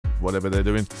whatever they're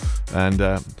doing, and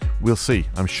we'll see.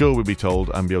 I'm sure we'll be told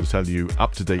and be able to tell you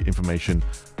up-to-date information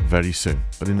very soon.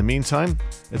 But in the meantime,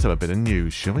 let's have a bit of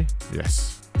news, shall we?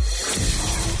 Yes. From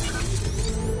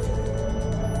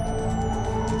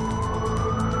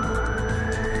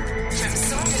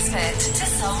Somerset to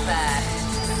Salford.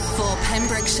 For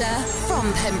Pembrokeshire,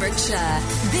 from Pembrokeshire,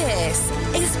 this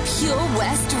is Pure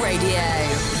West Radio.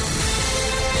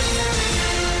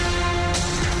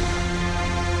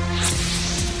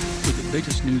 With the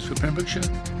latest news for Pembrokeshire,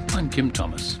 I'm Kim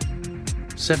Thomas.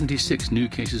 76 new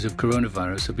cases of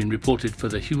coronavirus have been reported for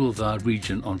the Hywel Dda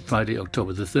region on Friday,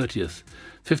 October the 30th.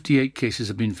 58 cases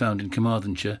have been found in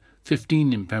Carmarthenshire,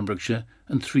 15 in Pembrokeshire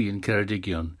and 3 in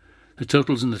Ceredigion. The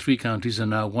totals in the 3 counties are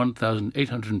now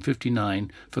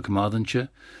 1,859 for Carmarthenshire,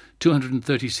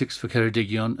 236 for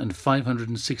Ceredigion and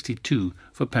 562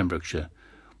 for Pembrokeshire.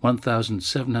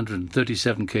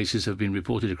 1,737 cases have been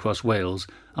reported across Wales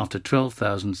after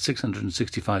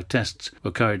 12,665 tests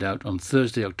were carried out on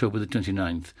Thursday, October the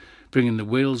 29th, bringing the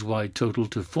Wales-wide total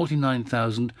to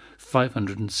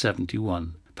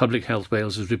 49,571. Public Health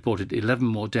Wales has reported 11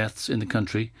 more deaths in the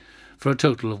country for a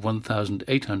total of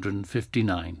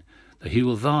 1,859. The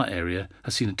Hywel Dda area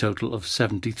has seen a total of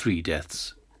 73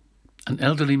 deaths. An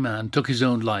elderly man took his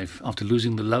own life after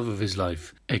losing the love of his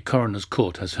life, a coroner's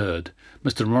court has heard.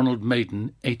 Mr. Ronald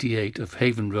Maiden, 88, of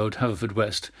Haven Road,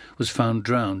 Haverfordwest, was found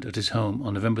drowned at his home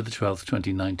on November the 12th,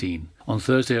 2019. On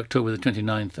Thursday, October the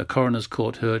 29th, a coroner's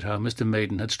court heard how Mr.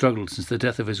 Maiden had struggled since the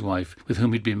death of his wife, with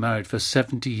whom he'd been married for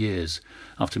 70 years,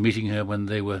 after meeting her when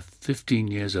they were 15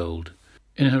 years old.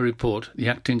 In her report, the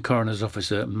acting coroner's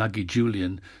officer, Maggie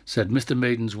Julian, said Mr.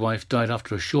 Maiden's wife died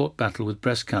after a short battle with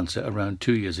breast cancer around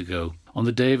 2 years ago. On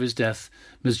the day of his death,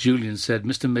 Ms. Julian said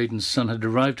Mr. Maiden's son had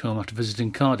arrived home after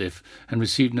visiting Cardiff and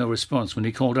received no response when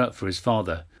he called out for his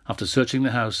father. After searching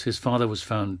the house, his father was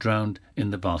found drowned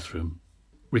in the bathroom.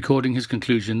 Recording his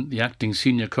conclusion, the acting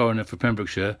senior coroner for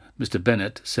Pembrokeshire, Mr.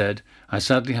 Bennett, said, "I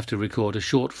sadly have to record a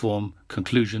short-form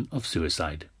conclusion of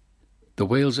suicide." The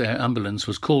Wales Air Ambulance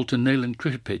was called to Neyland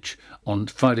Cricket Pitch on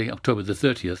Friday, October the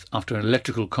 30th, after an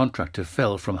electrical contractor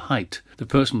fell from height. The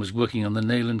person was working on the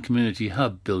Neyland Community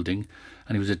Hub building,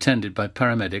 and he was attended by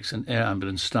paramedics and air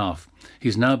ambulance staff. He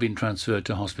has now been transferred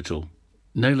to hospital.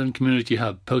 Neyland Community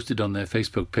Hub posted on their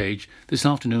Facebook page, "This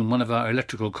afternoon one of our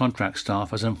electrical contract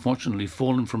staff has unfortunately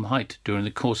fallen from height during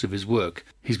the course of his work.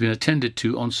 He's been attended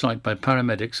to on site by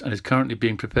paramedics and is currently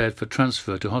being prepared for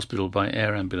transfer to hospital by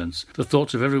air ambulance. The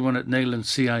thoughts of everyone at Neyland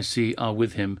CIC are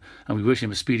with him, and we wish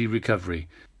him a speedy recovery."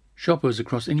 Shoppers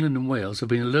across England and Wales have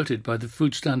been alerted by the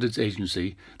Food Standards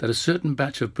Agency that a certain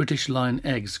batch of British Lion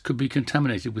eggs could be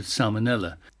contaminated with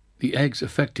salmonella. The eggs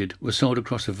affected were sold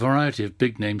across a variety of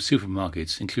big-name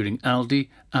supermarkets, including Aldi,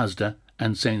 Asda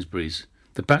and Sainsbury's.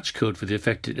 The batch code for the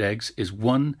affected eggs is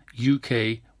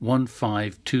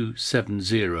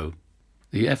 1UK15270.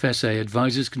 The FSA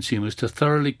advises consumers to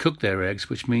thoroughly cook their eggs,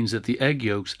 which means that the egg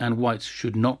yolks and whites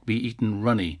should not be eaten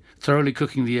runny. Thoroughly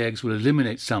cooking the eggs will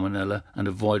eliminate salmonella and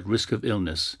avoid risk of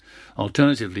illness.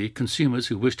 Alternatively, consumers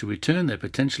who wish to return their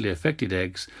potentially affected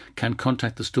eggs can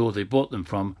contact the store they bought them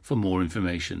from for more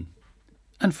information.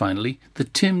 And finally, the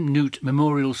Tim Newt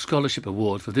Memorial Scholarship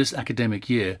Award for this academic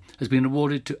year has been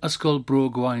awarded to Ysgol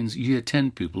Bro Gwaun's Year 10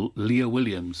 pupil, Leah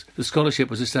Williams. The scholarship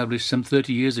was established some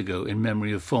 30 years ago in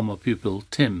memory of former pupil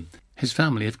Tim. His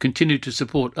family have continued to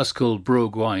support Ysgol Bro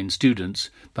Gwaun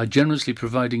students by generously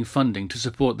providing funding to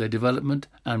support their development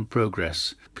and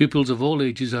progress. Pupils of all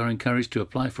ages are encouraged to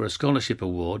apply for a scholarship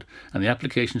award, and the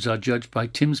applications are judged by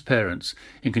Tim's parents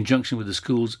in conjunction with the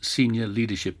school's senior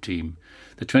leadership team.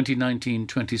 The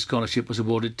 2019-20 scholarship was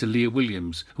awarded to Leah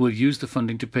Williams, who will use the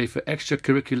funding to pay for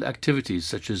extracurricular activities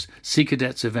such as Sea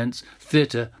Cadets events,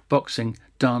 theatre, boxing,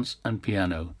 dance and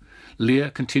piano. Leah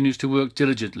continues to work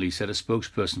diligently, said a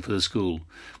spokesperson for the school.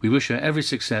 We wish her every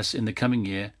success in the coming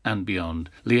year and beyond.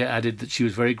 Leah added that she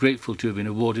was very grateful to have been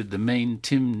awarded the main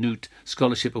Tim Newt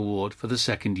Scholarship Award for the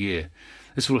second year.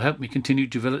 This will help me continue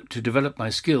to develop my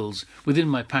skills within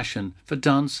my passion for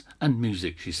dance and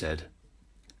music, she said.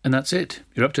 And that's it.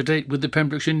 You're up to date with the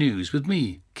Pembrokeshire News with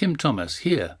me, Kim Thomas,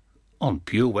 here on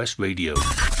Pure West Radio.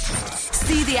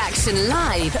 See the action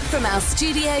live from our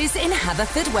studios in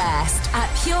Haverfordwest at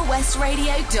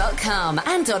purewestradio.com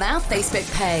and on our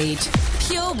Facebook page.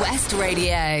 Pure West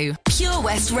Radio. Pure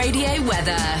West Radio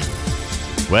weather.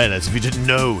 Well, as if you didn't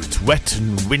know, it's wet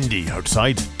and windy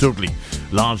outside. Totally,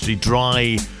 largely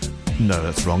dry. No,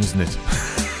 that's wrong, isn't it?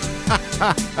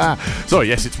 Sorry,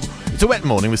 yes, it's a wet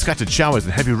morning with scattered showers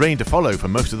and heavy rain to follow for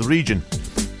most of the region.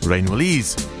 Rain will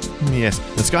ease. Yes,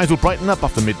 the skies will brighten up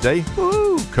after midday.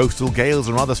 Woo! Coastal gales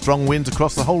and rather strong winds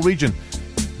across the whole region.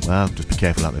 well, just be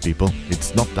careful out there, people.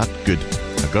 It's not that good.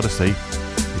 I've got to say,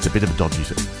 it's a bit of a dodgy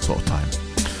sort of time.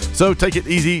 So take it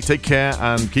easy, take care,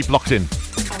 and keep locked in.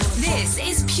 This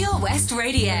is Pure West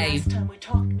Radio.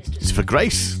 It's for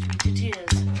Grace.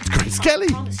 It's Grace Kelly.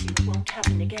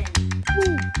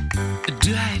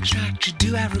 Do I attract you?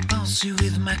 Do I repulse you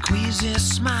with my queasy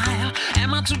smile?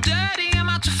 Am I too dirty? Am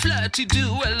I too flirty?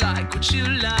 Do I like what you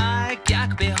like? I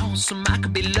could be wholesome, I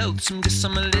could be loathsome, guess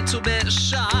I'm a little bit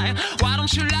shy. Why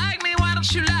don't you like me? Why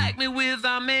don't you like me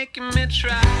without making me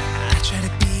try? I try to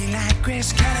be like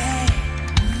Grace Kelly,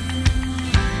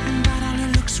 but all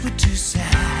her looks were too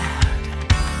sad.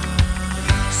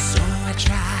 So I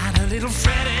tried a little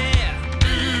Freddie.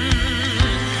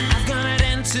 I've got an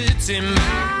entity mind.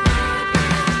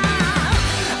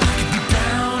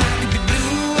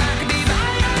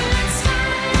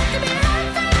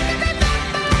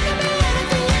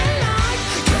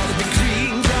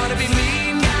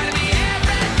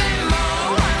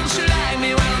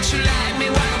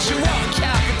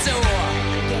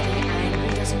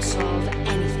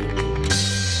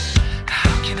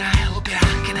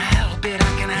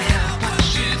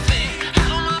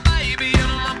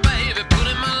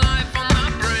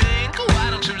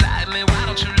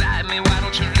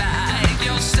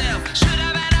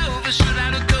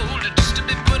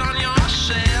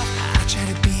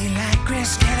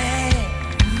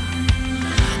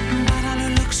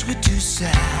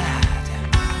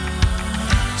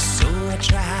 So I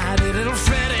tried a little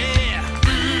Freddie.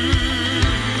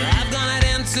 I've got an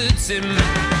entity mind.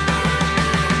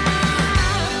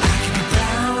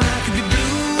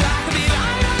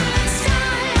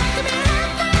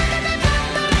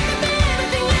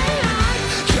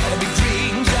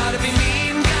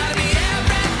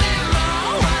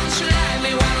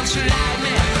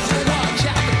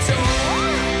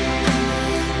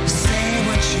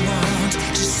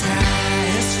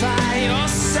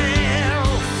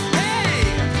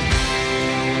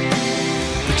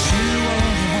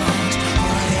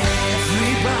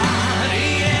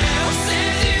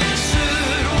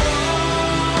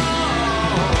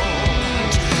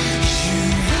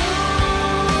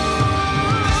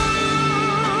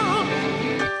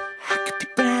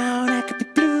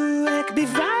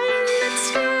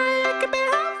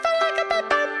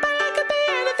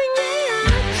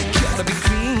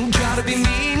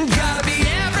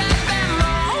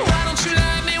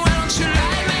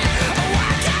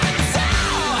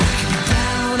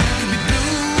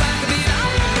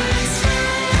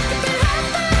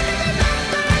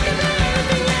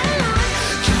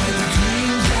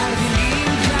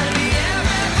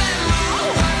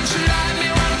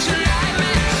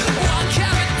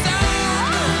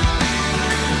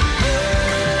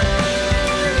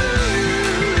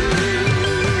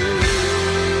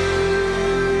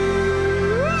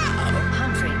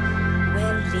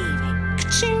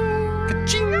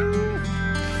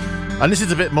 And this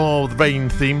is a bit more rain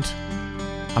themed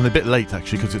and a bit late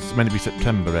actually because it's meant to be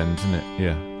September end, isn't it?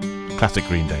 Yeah. Classic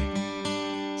Green Day.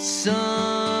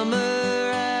 Summer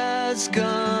has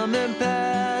come and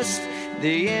passed.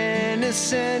 The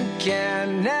innocent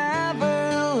can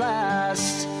never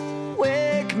last.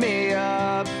 Wake me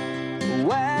up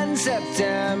when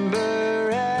September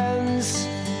ends.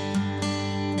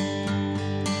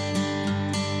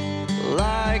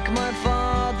 Like my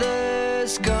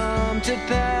father's come to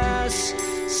pass.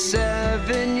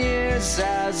 7 years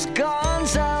has gone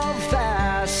so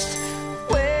fast.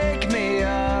 Wake me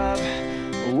up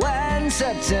when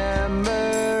September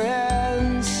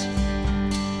ends.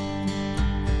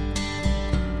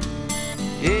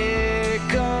 Here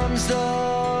comes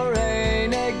the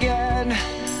rain again,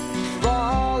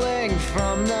 falling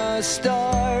from the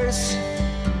stars,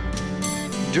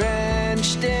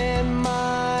 drenched in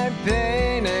my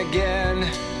pain again,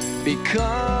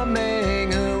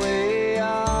 becoming who we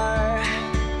are.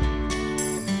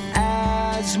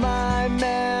 As my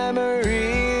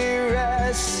memory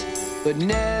rests, but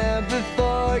never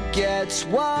forgets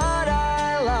what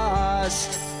I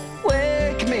lost.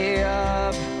 Wake me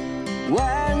up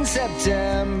when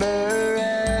September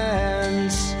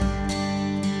ends.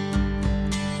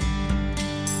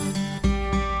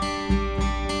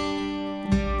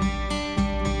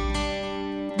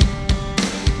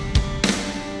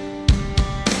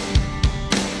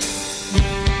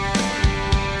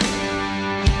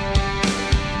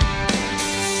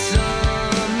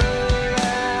 Summer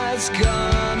has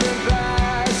come and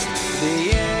passed. The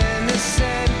innocent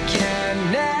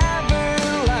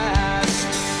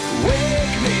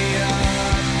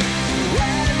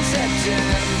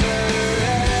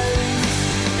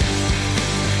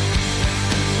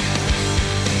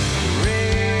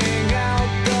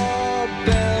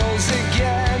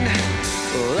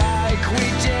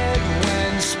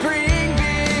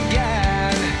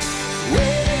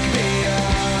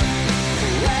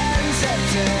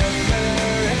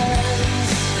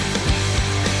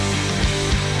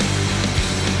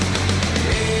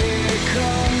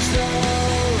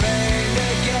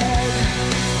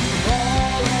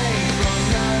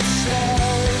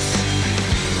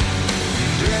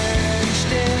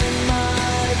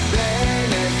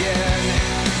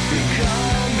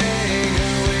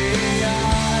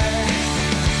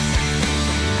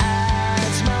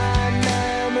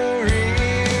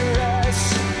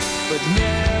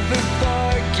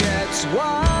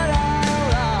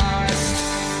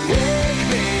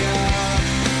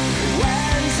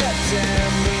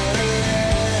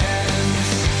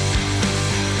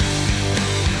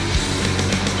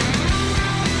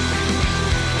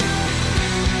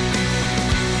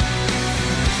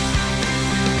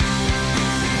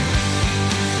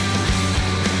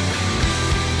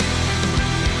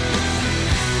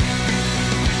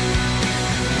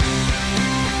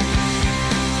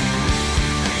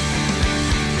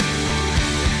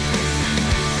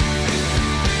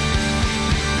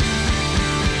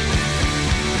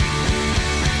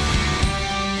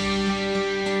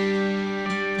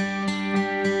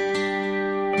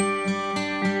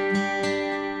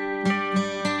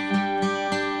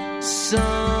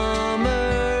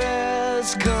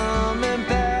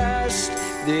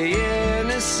The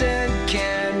innocent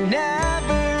can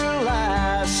never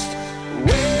last.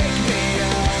 Wake me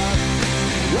up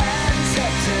when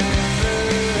September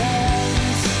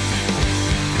ends.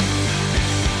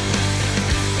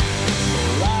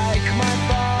 Like my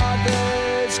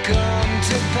father's come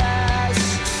to pass.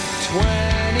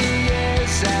 20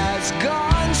 years has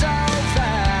gone so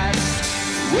fast.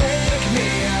 Wake me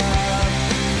up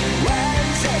when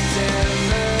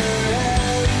September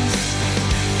ends.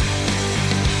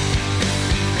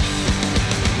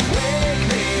 Wake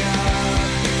me up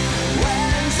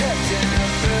when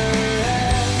September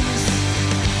ends.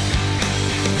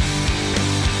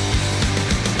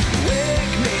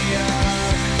 Wake me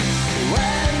up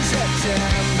when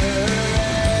September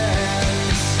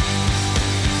ends.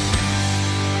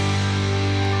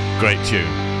 Great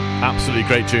tune. Absolutely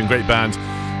great tune, great band.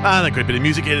 And a great bit of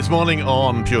music here this morning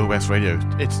on Pure West Radio.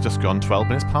 It's just gone 12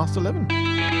 minutes past 11.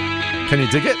 Can you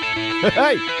dig it?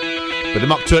 Hey! Bit of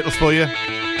Mock Turtles for you.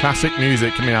 Classic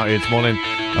music coming out here this morning.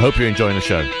 I hope you're enjoying the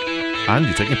show. And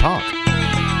you're taking part.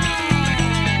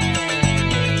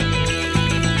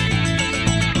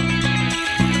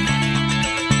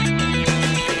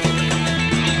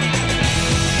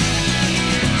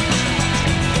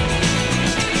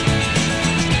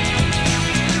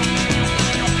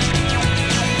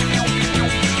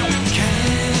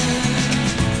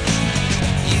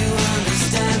 You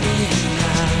understand me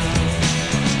now.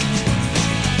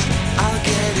 I'll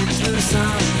get it through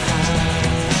somehow.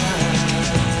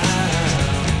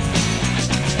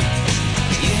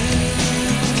 You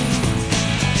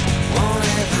won't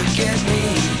ever get me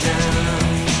down.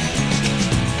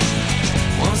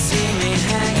 Won't see me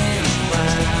hanging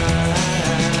around.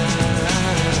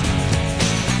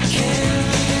 Can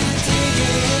you dig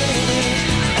it?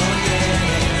 Oh yeah.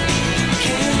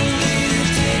 Can you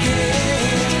dig it?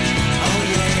 Oh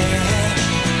yeah.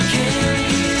 Can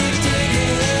you dig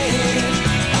it?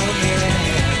 Oh yeah.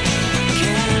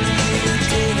 Can you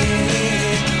dig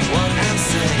it? What I'm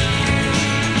saying.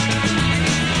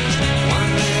 One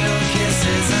little kiss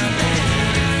isn't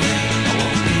anything. I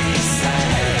won't be sad.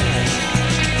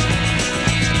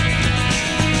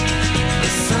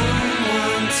 If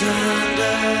someone turned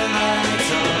the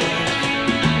lights on,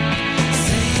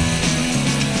 see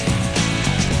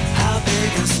how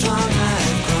big and strong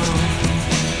I've grown.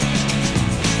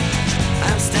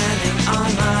 I'm standing on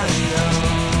my own.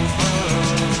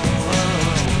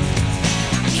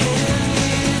 Can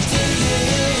you dig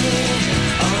it?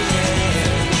 Oh yeah.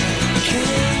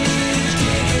 Can you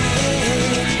dig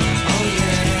it? Oh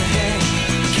yeah.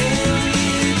 Can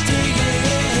you dig it?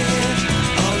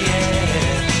 Oh yeah.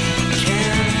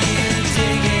 Can you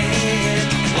dig it?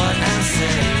 What I'm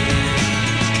saying.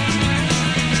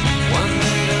 One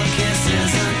little kiss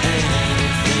isn't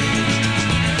anything.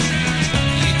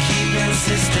 You keep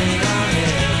insisting on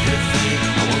everything.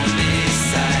 I won't be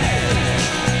sad.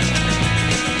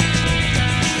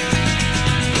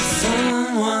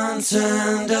 Someone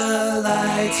turned the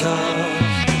lights off.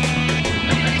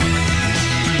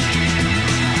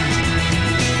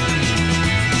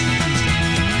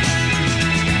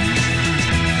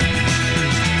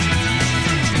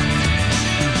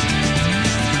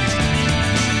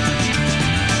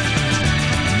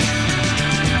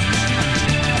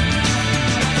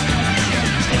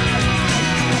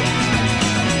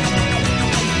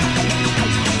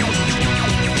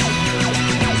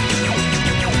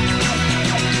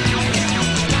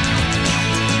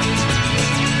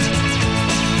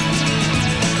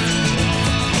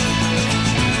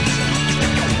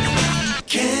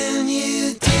 Can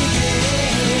you dig it?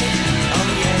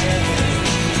 Oh yeah.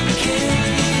 Can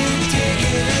you dig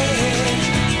it?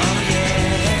 Oh yeah.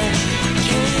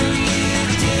 Can you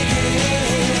dig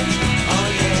it? Oh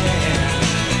yeah.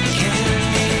 Can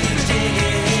you dig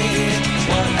it?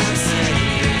 What I'm saying.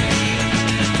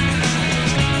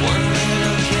 One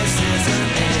little kiss isn't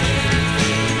anything.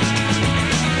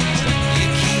 You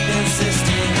keep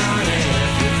insisting on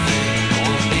everything.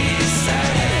 Won't be sad.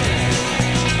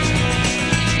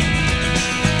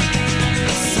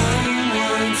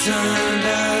 Someone turn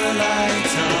the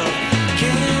lights off.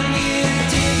 Can you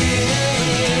dig it?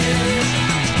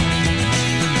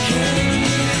 Can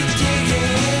you dig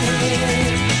it?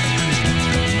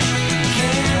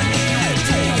 Can you dig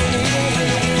it?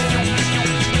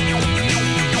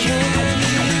 Can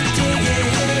you dig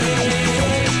it?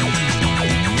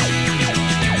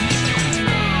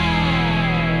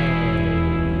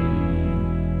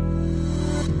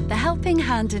 The Helping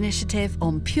Hand Initiative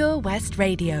on Pure West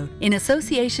Radio, in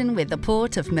association with the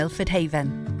Port of Milford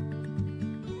Haven.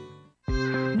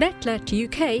 Netlet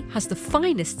UK has the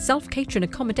finest self-catering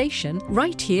accommodation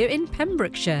right here in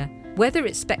Pembrokeshire. Whether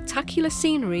it's spectacular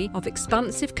scenery of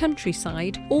expansive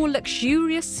countryside or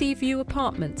luxurious sea view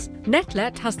apartments,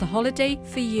 Netlet has the holiday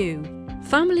for you.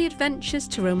 Family adventures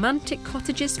to romantic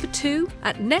cottages for two?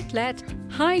 At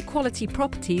Netlet, high-quality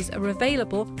properties are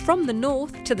available from the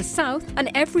north to the south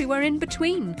and everywhere in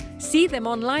between. See them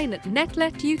online at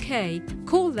Netlet UK.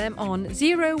 Call them on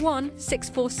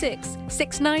 01646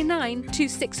 699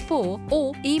 264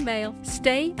 or email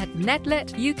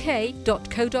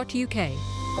stay@netletuk.co.uk.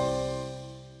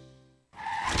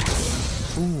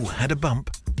 Ooh, had a bump?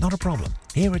 Not a problem.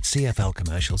 Here at CFL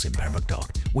Commercials in Pembroke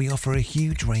Dock, we offer a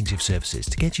huge range of services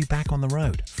to get you back on the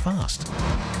road, fast.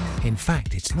 In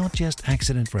fact, it's not just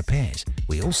accident repairs.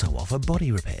 We also offer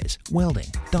body repairs, welding,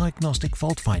 diagnostic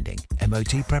fault finding,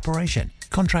 MOT preparation,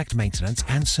 contract maintenance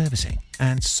and servicing,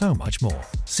 and so much more.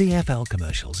 CFL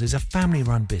Commercials is a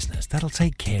family-run business that'll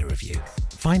take care of you.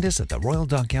 Find us at the Royal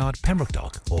Dockyard, Pembroke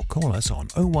Dock, or call us on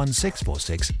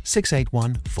 01646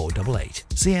 681 488.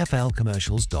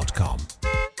 CFLcommercials.com.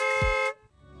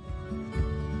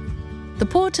 The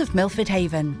Port of Milford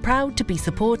Haven, proud to be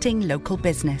supporting local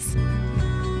business.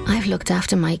 I've looked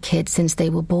after my kids since they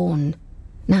were born.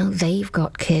 Now they've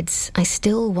got kids. I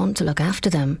still want to look after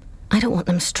them. I don't want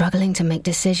them struggling to make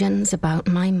decisions about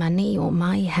my money or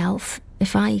my health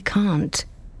if I can't.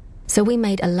 So we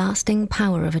made a lasting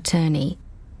power of attorney.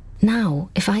 Now,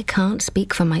 if I can't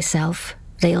speak for myself,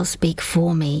 they'll speak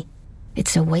for me.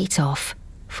 It's a weight off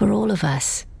for all of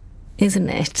us, isn't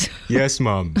it? Yes,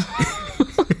 Mum.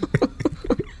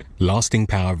 Lasting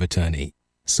power of attorney.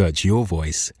 Search your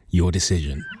voice, your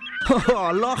decision. Oh,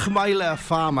 Lochmeyler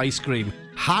Farm Ice Cream.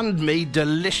 Handmade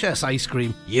delicious ice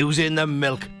cream using the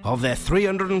milk of their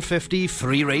 350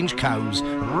 free-range cows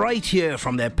right here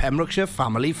from their Pembrokeshire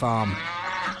family farm.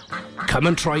 Come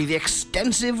and try the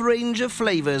extensive range of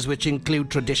flavours which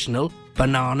include traditional,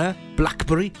 banana,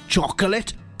 blackberry,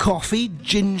 chocolate, coffee,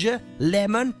 ginger,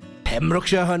 lemon,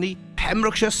 Pembrokeshire honey,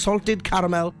 Pembrokeshire salted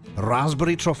caramel,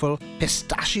 raspberry truffle,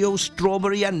 pistachio,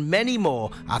 strawberry and many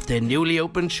more at their newly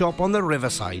opened shop on the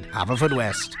Riverside,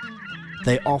 Haverfordwest.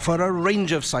 They offer a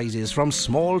range of sizes from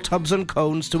small tubs and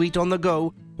cones to eat on the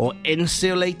go or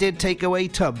insulated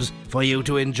takeaway tubs for you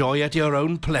to enjoy at your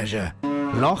own pleasure.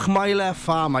 Lochmeyler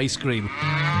Farm Ice Cream.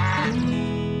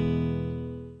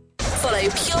 Follow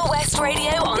Pure West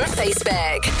Radio on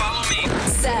Facebook. Follow me.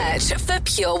 Search for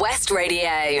Pure West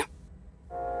Radio.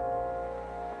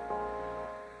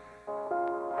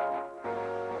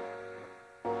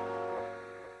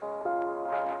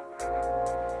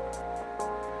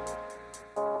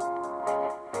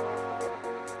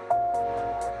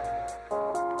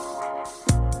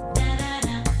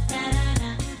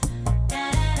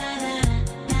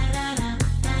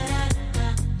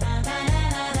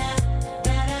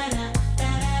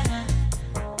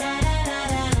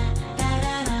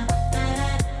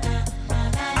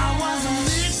 I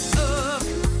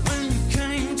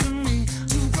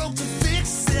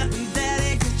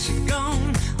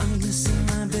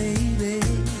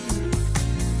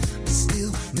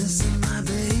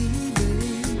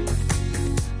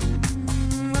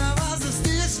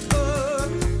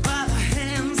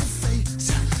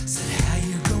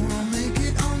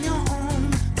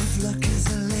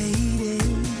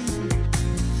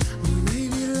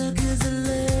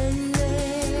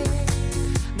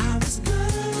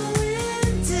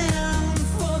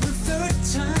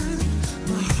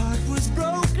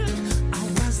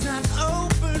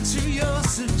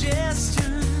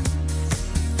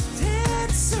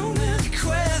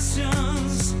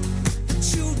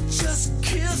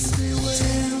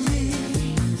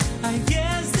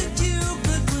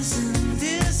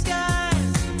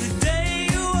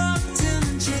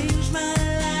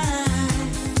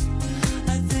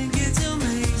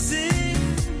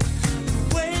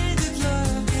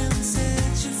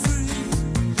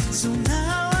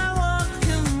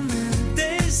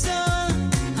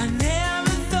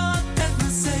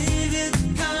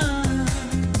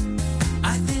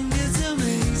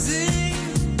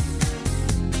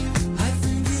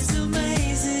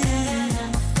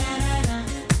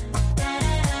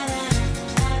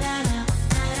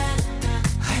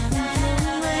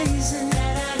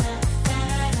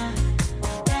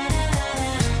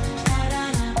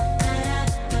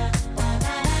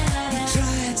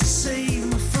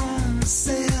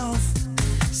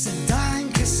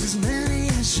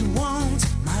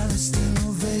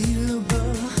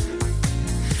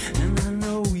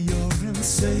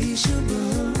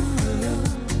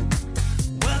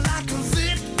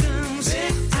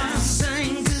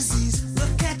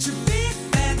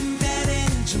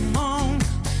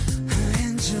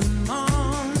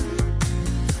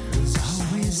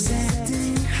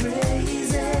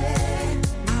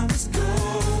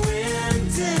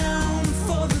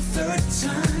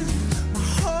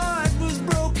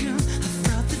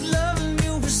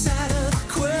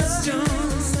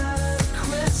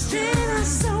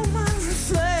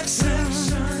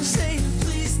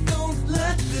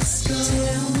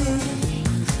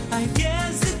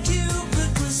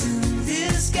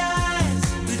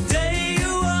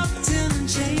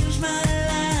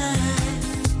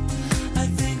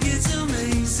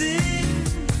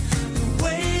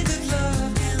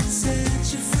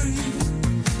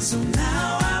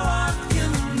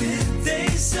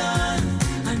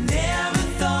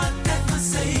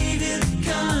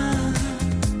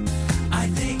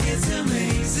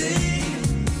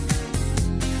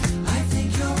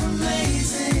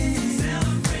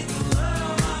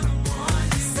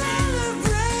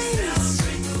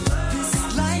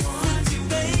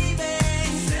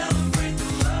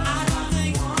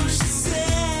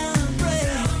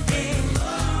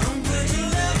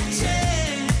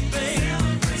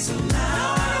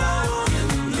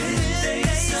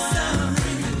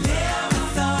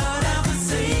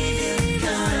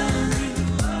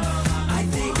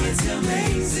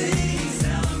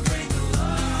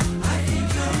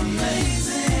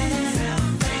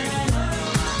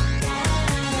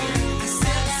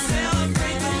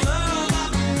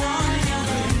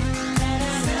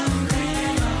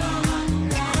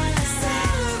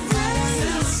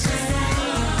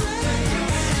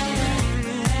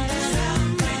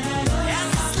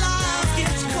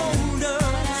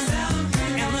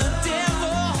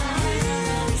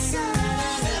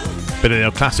Bit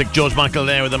of the classic George Michael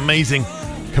there with Amazing.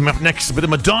 Coming up next, a bit of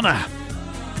Madonna.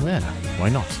 Where? Why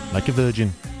not? Like a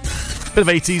Virgin. Bit of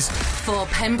 80s. For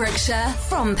Pembrokeshire,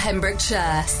 from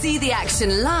Pembrokeshire. See the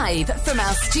action live from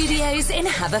our studios in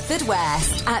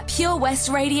Haverfordwest at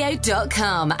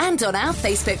purewestradio.com and on our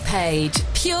Facebook page,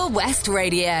 Pure West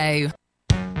Radio.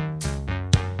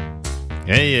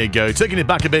 There you go. Taking it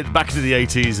back a bit, back into the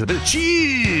 80s. A bit of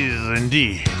cheese,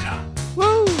 indeed.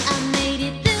 Woo!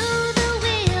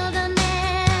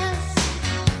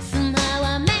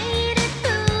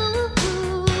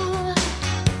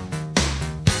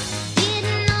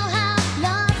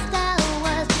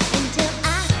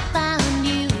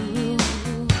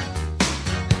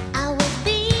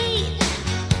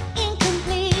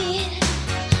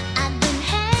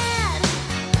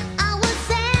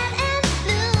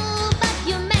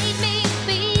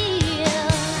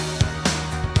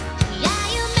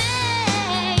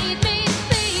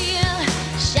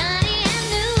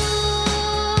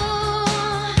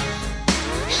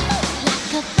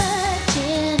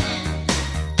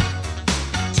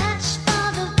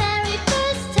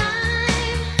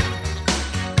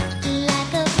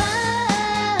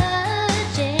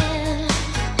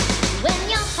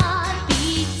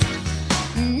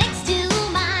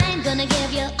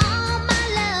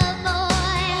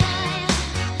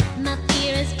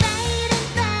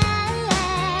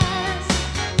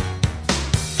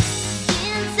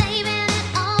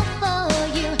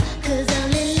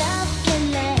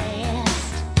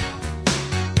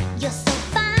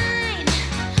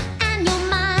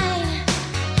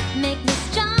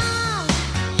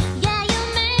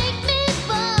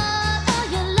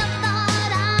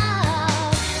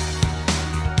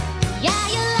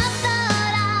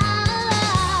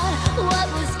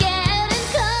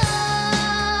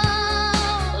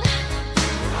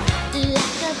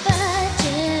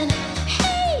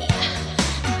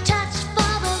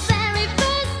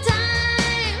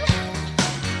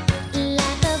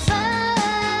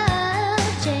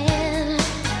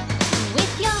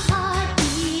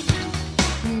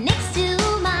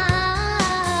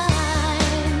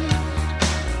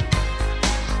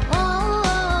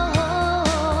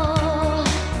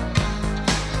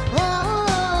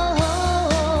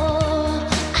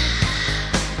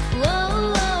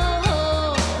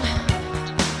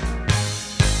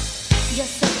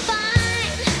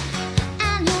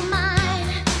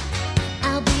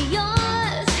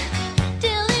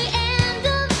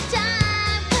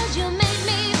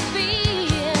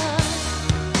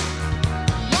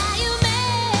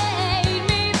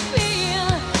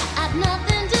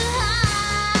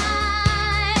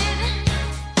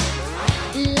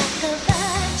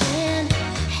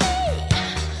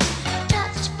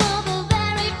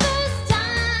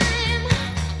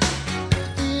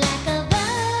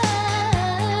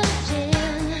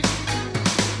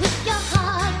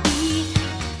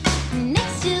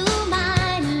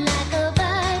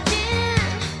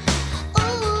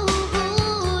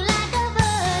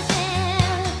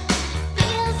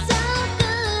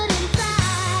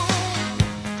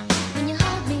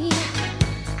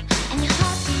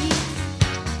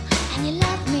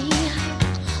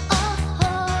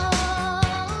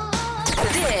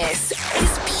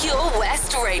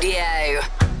 Radio.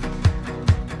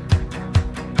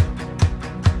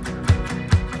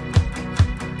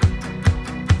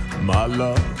 My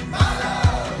love,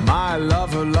 my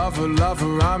lover, lover,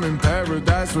 lover, I'm in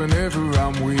paradise whenever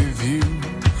I'm with you.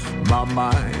 My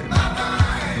mind,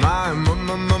 my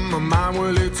mind,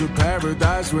 well, it's a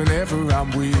paradise whenever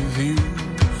I'm with you.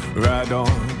 Ride on,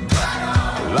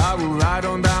 well, I will ride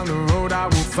on down the road, I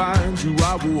will find you,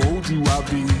 I will hold you, I'll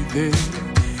be there.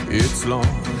 It's long,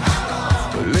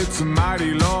 well, it's a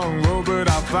mighty long road, but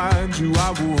I'll find you,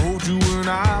 I will hold you, and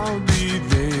I'll be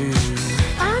there.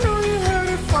 I know you heard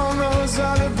it from those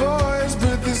other boys,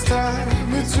 but this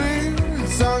time it's real,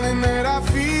 it's something that I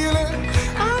feel it.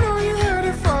 I know you heard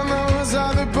it from those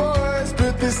other boys,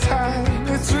 but this time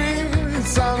it's real, it's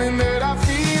something that I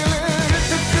feel it.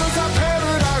 If it feels like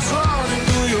paradise running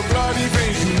through your bloody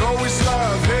veins, you know it's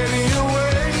love heading your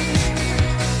way.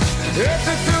 If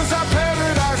it feels like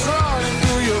paradise running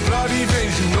through your bloody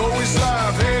veins, you know it's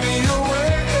love heading your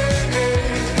way.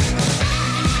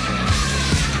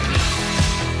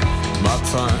 My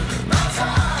time, my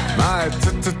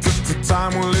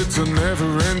time, well, it's a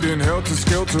never-ending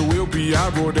helter-skelter. We'll be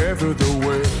out whatever the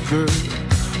weather.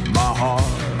 My heart,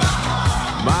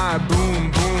 my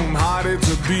boom, boom, heart,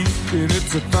 it's a beating,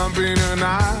 it's a thumping, and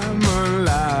I'm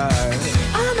alive.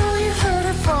 I know you heard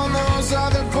it from those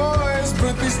other boys,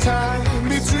 but this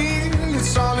time it's real, it's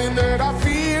something that I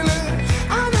feel it.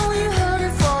 I know you heard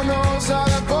it from those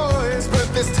other boys,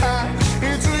 but this time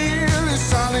it's real.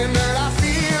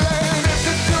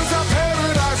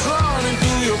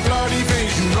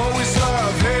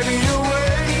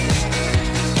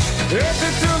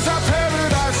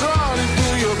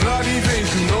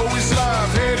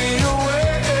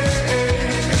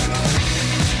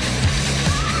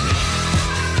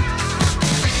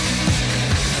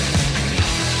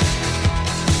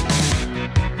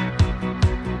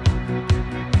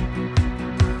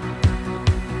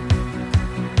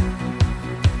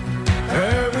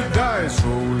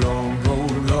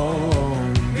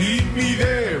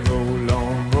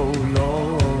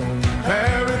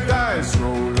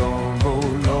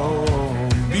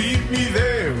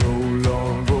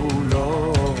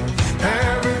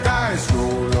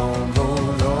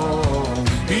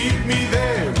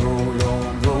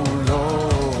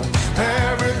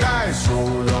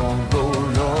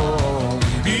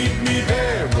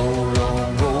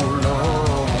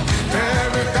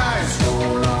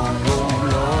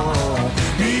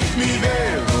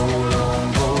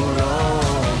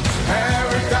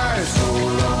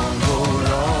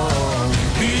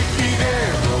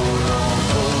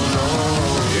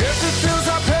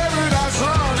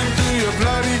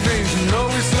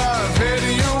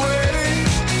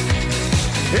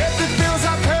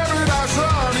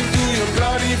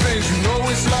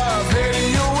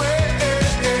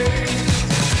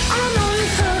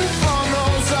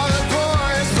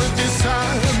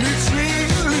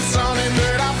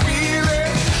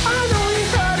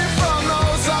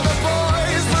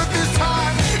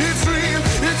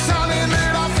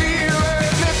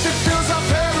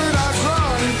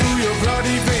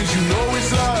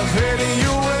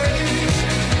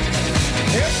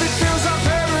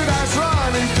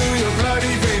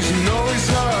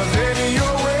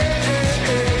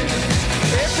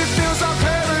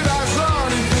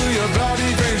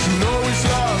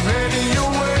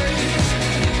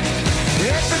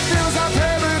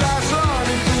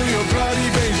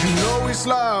 this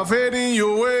love heading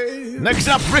your way. Next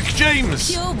up, Rick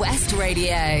James. Pure West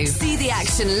Radio. See the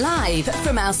action live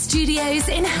from our studios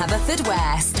in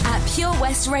Haverfordwest at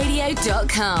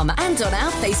purewestradio.com and on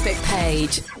our Facebook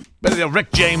page. Better than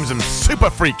Rick James and Super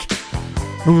Freak.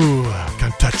 Ooh,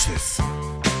 can't touch this.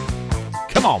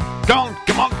 Come on, come on,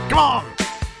 come on, come on.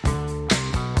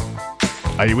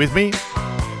 Are you with me?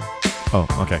 Oh,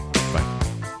 okay, bye.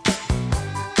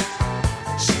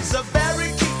 She's a very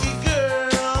kinky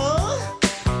girl,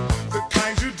 the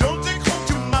kind you don't take home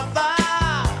to mother.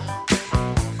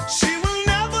 She will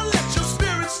never let your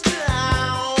spirits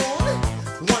down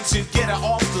once you get her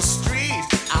off the street.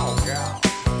 Oh, girl.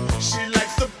 She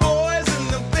likes the boys in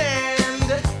the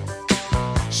band.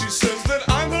 She says that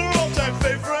I'm her all-time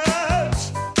favorite.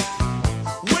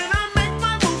 When I make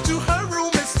my move to her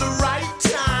room, it's the right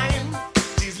time.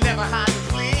 She's never hard to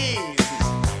please.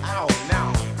 Oh,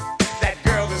 no. That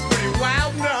girl is pretty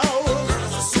wild now. The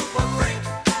girl's a super freak.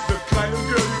 The kind of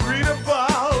girl you read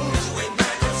about. In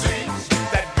magazines.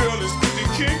 That girl is pretty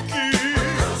kinky. The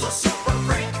girl's a super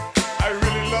freak. I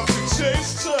really love to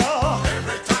taste her.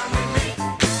 Every time we meet.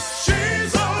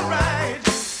 She's alright.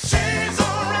 She's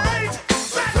alright.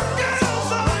 That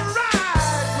girl's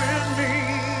alright with me.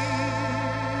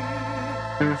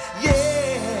 Yeah.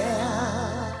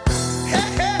 Hey,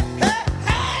 hey, hey,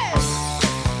 hey.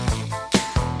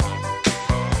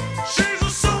 She's a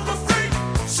super freak,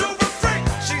 super freak.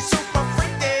 She's super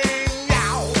freaking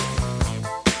out.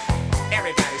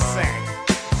 Everybody sing.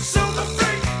 Super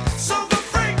freak, super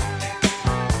freak.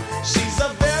 She's a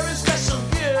very special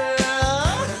girl.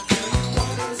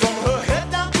 From her head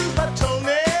down to her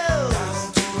toenails.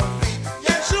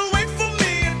 Yeah, she'll wait for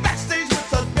me in backstage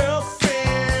with her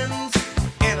girlfriends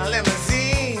in a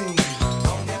limousine.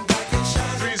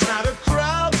 Three's not a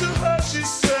crowd to her, she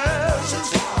says.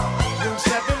 Room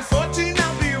 714,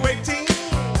 I'll be waiting.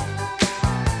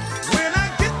 When I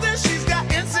get there, she's got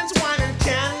incense, wine, and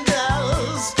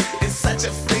candles. It's such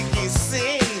a freaky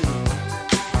scene.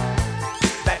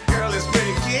 That girl is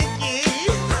pretty kinky.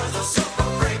 Girl's a super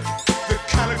freak. The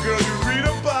kind of girl you read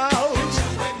about.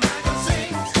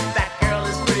 That girl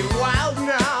is pretty wild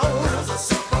now. Girl's a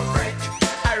super freak.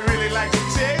 I really like to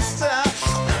taste her.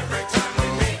 Every time we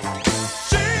meet.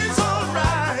 She's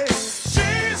alright.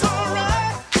 She's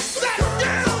alright. That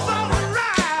girl's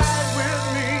alright with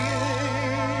me.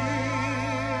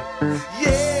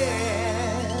 Yeah.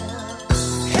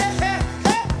 Hey, hey,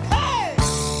 hey, hey.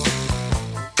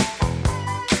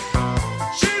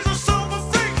 She's a super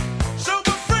freak.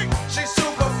 Super freak. She's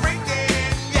super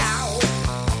freaking yow.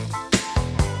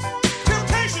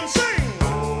 Temptation sing.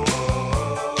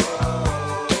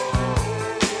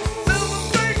 Silver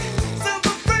freak.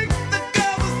 Silver freak. The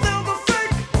girl is silver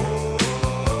freak.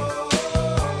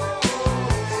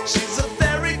 She's a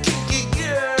very kinky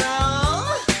girl.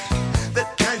 That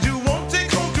kind you won't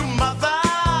take home to mother.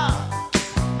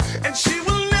 And she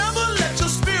will never let your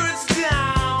spirits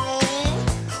down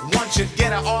once you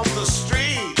get her off the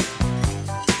street.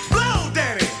 Blow,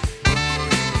 Danny.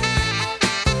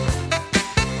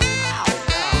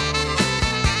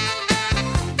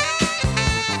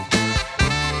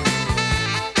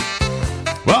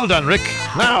 Well done, Rick.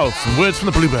 Now, some words from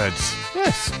the Bluebirds.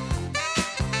 Yes.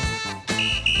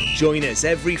 Join us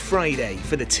every Friday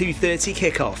for the 2:30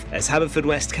 kickoff as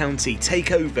Haverfordwest County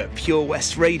take over Pure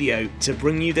West Radio to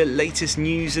bring you the latest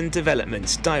news and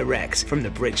developments direct from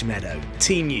the Bridge Meadow.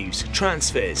 Team news,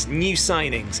 transfers, new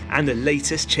signings and the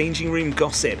latest changing room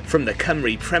gossip from the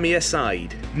Cymru Premier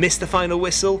side. Miss the final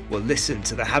whistle? Well, listen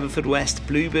to the Haverfordwest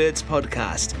Bluebirds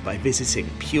podcast by visiting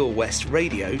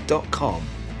purewestradio.com.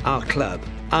 Our club,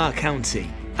 our county,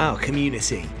 our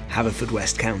community.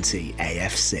 Haverfordwest County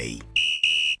AFC.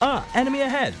 Ah, enemy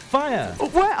ahead. Fire. Oh,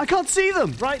 where? I can't see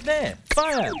them. Right there.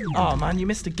 Fire. Oh, man, you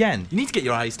missed again. You need to get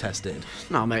your eyes tested.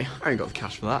 Nah, mate, I ain't got the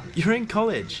cash for that. You're in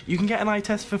college. You can get an eye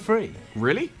test for free.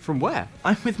 Really? From where?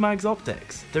 I'm with Mags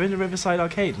Optics. They're in the Riverside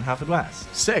Arcade in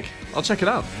Haverfordwest. Sick. I'll check it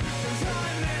out.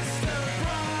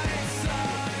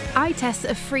 Eye tests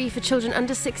are free for children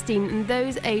under 16 and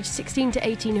those aged 16 to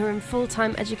 18 who are in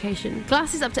full-time education.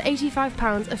 Glasses up to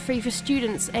 £85 are free for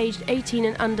students aged 18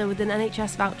 and under with an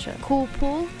NHS voucher. Call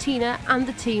Paul, Tina and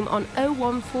the team on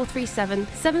 01437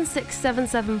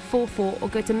 767744 or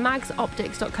go to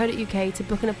magsoptics.co.uk to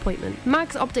book an appointment.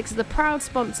 Mags Optics are the proud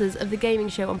sponsors of the gaming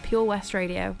show on Pure West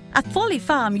Radio. At Folly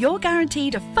Farm, you're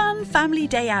guaranteed a fun family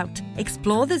day out.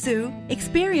 Explore the zoo,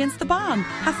 experience the barn,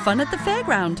 have fun at the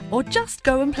fairground, or just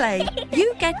go and play. Play.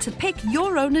 You get to pick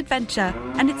your own adventure,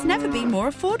 and it's never been more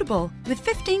affordable. With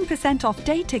 15% off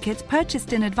day tickets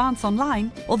purchased in advance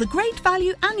online, or the great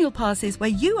value annual passes where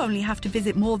you only have to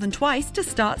visit more than twice to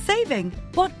start saving.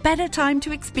 What better time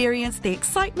to experience the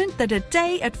excitement that a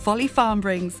day at Folly Farm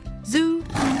brings? Zoo,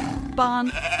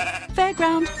 barn,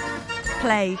 fairground,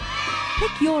 play.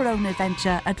 Pick your own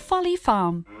adventure at Folly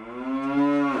Farm.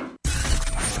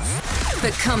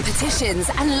 For competitions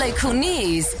and local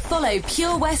news, follow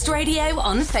Pure West Radio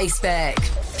on Facebook.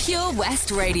 Pure West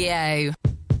Radio.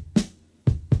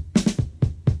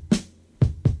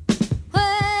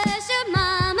 Where's your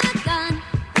mama gone?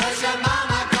 Where's your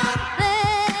mama gone?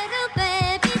 Little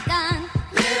baby gone.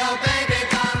 Little baby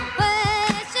gone.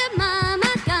 Where's your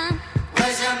mama gone?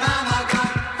 Where's your mama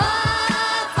gone?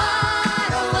 Far, far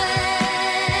away.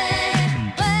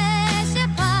 Where's your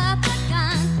papa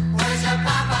gone? Where's your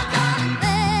papa gone?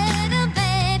 Little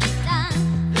baby gone.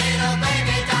 Little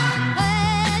baby gone.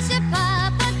 Where's your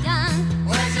papa gone?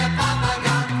 Where's your papa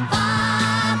gone?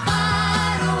 Far,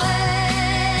 far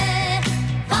away.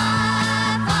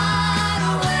 Far, far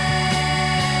away.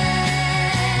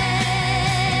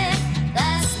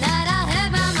 Last night I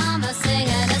heard my mama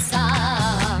singing a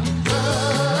song.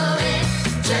 Ooh-wee,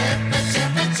 chirpa,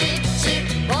 chirpa, cheep, cheep.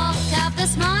 Woke up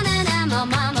this morning and my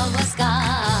mama was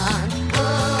gone.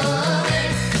 Ooh-wee,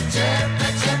 chirpa,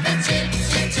 chirpa, cheep,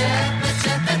 cheep, chirpa,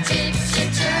 chirpa, cheep, cheep,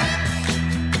 chirp.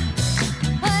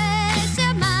 Where's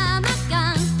your mama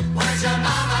gone? Where's your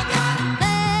mama gone?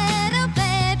 Little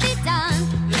baby done.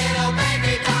 Little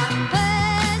baby done.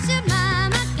 Where's your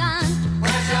mama gone?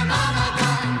 Where's your mama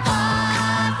gone?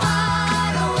 Far,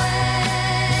 far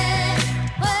away.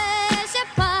 Where's your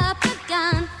papa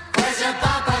gone? Where's your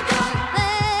papa gone?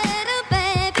 Little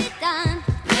baby done.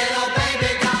 Little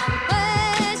baby done.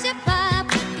 Where's your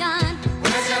papa gone?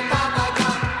 Where's your papa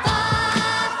gone?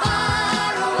 Far,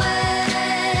 far away.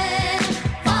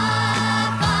 Far,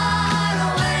 far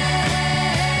away.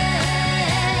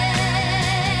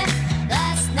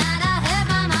 Last night I heard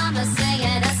my mama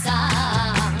singing a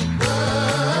song.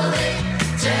 Ooh-wee,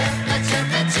 chirpa,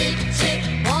 chirpa, cheep, cheep.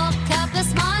 Woke up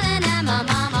this morning and my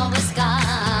mama was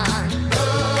gone.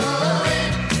 Ooh-wee,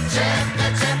 chirpa,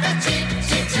 chirpa, cheep,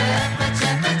 cheep, chirpa,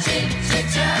 chirpa, cheep, cheep,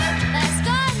 chirp. Let's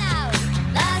go now.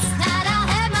 Last night I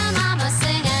heard my mama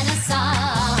singing a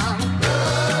song.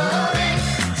 Ooh-wee,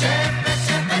 chirpa,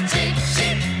 chirpa, cheep,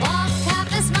 cheep. Woke up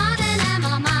this morning and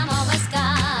my mama was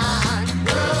gone.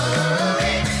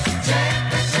 Ooh-wee,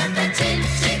 chirpa, chirpa, cheep,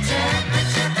 cheep, chirpa,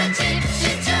 chirpa, cheep,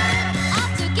 cheep, chirp.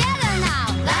 All together now.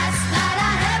 Last night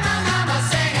I heard my mama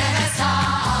singing a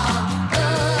song.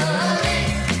 Ooh-wee,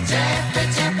 chirpa,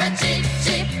 chirpa, cheep,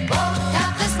 cheep. Woke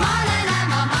up this morning and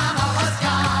my mama was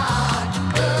gone.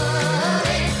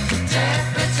 Ooh-wee,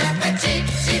 chirpa, chirpa, cheep,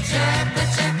 cheep, chirpa,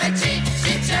 chirpa, cheep,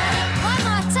 cheep, chirp. One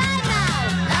more time now.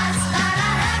 Last night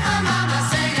I heard my mama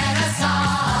singing a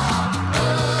song.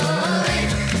 Ooh-wee,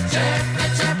 chirpa,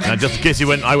 chirpa, And just in case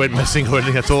I went missing or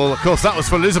anything at all, of course that was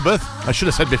for Elizabeth. I should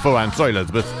have said beforehand, sorry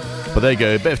Elizabeth. But there you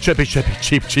go, a bit of chirpy, chirpy,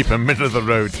 cheap, cheap in the middle of the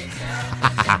road.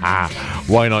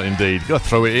 Why not indeed? Gotta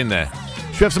throw it in there.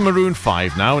 Should we have some Maroon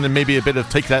 5 now, and then maybe a bit of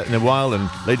Take That in a While, and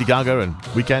Lady Gaga and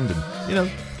Weekend, and, you know,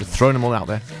 just throwing them all out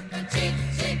there.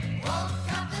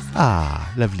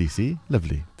 Ah, lovely, see?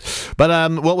 Lovely.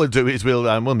 But what we'll do is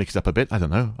we'll mix it up a bit. I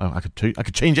don't know. I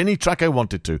could change any track I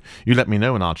wanted to. You let me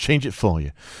know and I'll change it for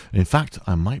you. In fact,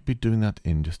 I might be doing that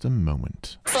in just a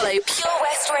moment. Follow Pure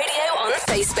West Radio on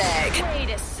Facebook. Wait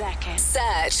a second.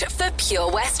 Search for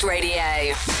Pure West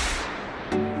Radio.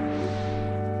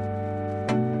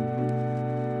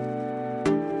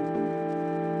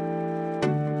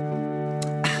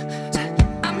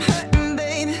 I'm hurting,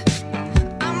 baby.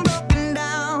 I'm broken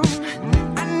down.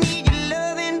 I need your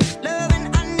loving,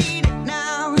 I need it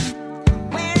now.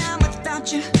 When I'm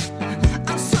without you,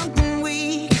 I'm something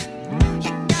weak.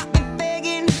 You got me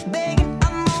begging,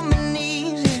 I'm on my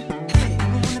knees. I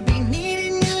don't wanna be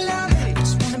needing your love, I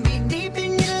just wanna be deep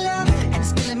in your love. And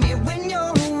it's killing me when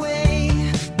you're away.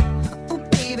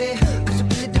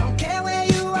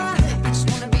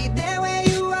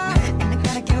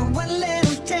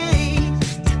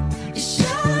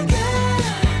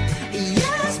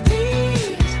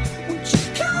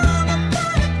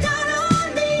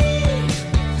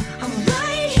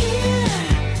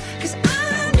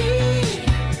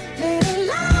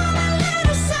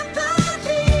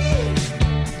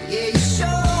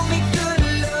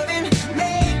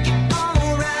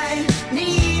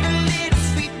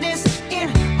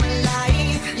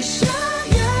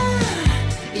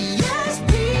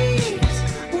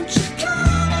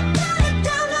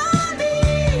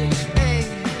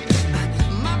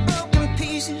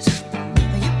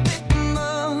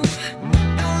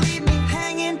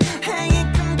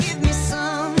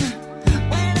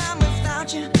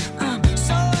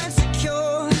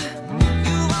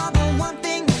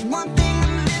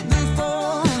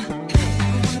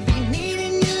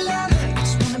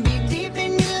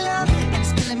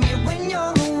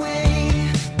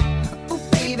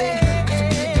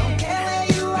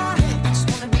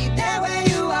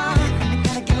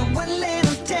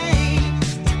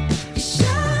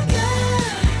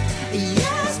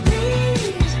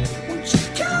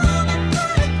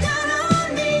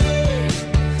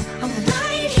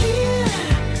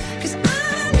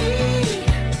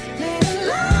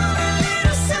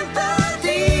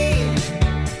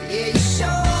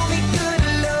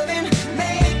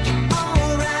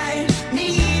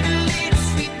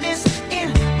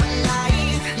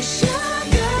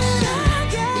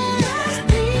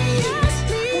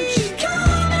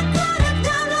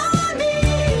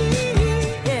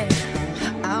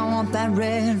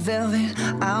 velvet.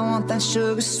 I want that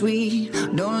sugar sweet.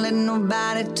 Don't let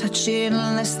nobody touch it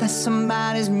unless that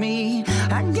somebody's me.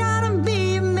 I gotta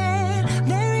be a man,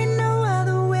 there ain't no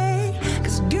other way.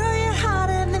 'Cause girl, you're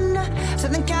hotter than a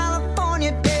Southern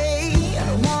California day. I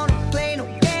don't wanna play no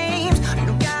games, you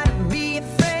don't gotta be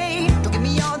afraid. Don't give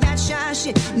me all that shy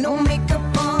shit, no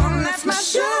makeup on, that's my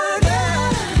sugar.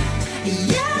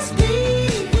 Yes,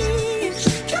 please,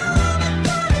 come and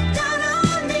put it down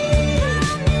on me.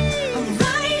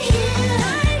 Right here,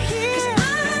 'cause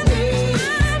I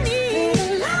need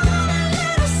a love, a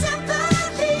little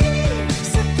sympathy.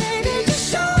 So baby, just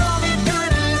show me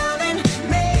good loving,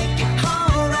 make it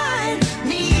alright.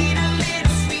 Need a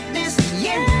little sweetness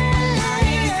in my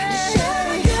life.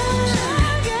 Sugar,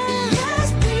 yes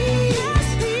please,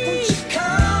 won't you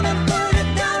come and put it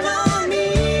down on me,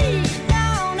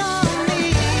 down on me.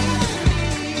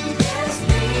 Yes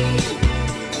please,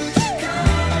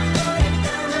 come and put it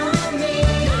down on me.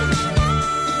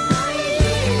 Right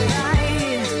here, I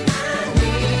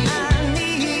need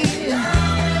a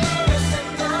little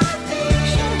sympathy.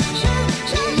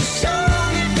 Show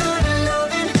me good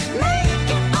loving, make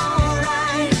it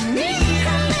alright. Need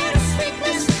a little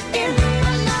sweetness in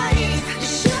my life.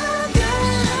 Sugar,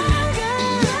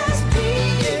 yes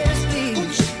please,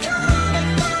 won't you come and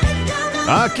put it down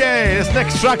on me. Okay, this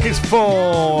next track is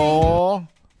for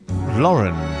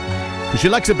Lauren. 'Cause she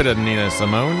likes a bit of Nina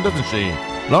Simone, doesn't she?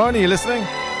 Lauren, are you listening?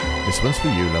 This one's for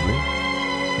you, lovely.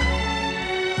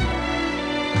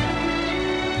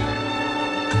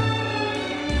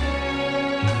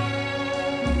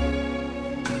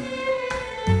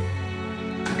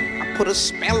 Put a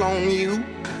spell on you.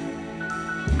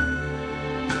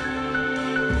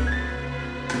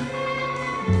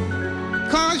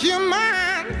 Cause you're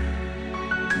mine.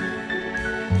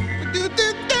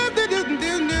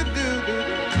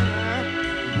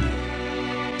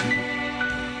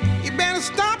 You better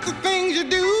stop the things you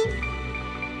do.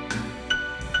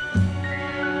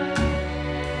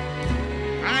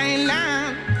 I ain't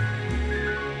lying.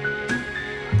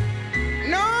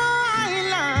 No, I ain't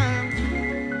lying.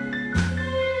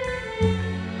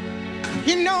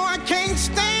 You know I can't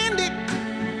stand it.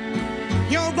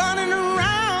 You're running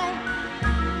around.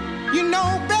 You know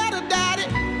better, Daddy.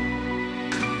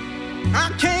 I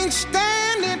can't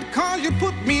stand it 'cause you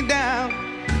put me down.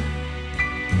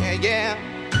 Yeah, yeah.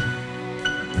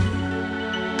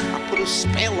 I put a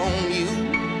spell on you.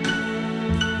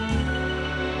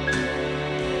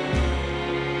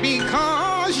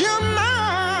 Because you're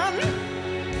mine.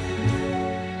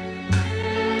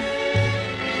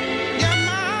 You're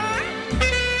mine.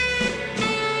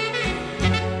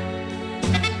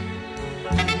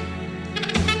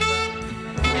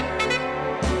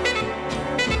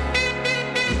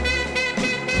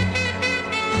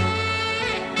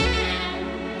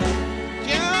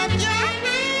 Yeah, yeah.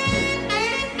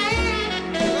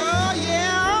 Oh,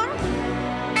 yeah.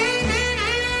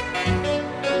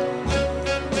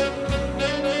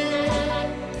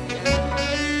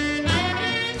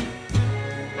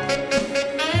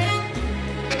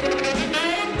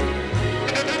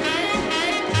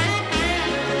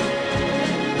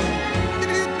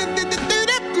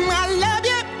 I love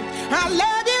you, I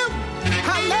love you,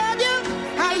 I love you,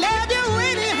 I love you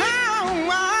anyhow.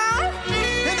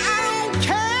 And I don't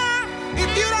care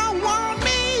if you don't want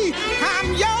me, I'm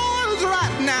yours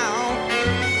right now.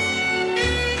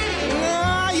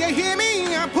 Oh, you hear me?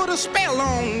 I put a spell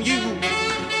on you.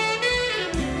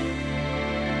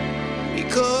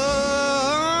 Because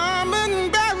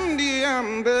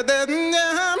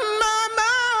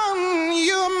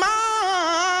you're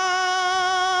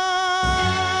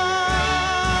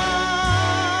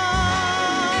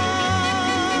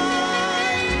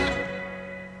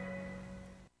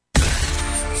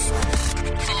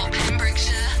For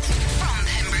Pembrokeshire, from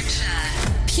Pembrokeshire.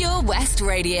 Pure West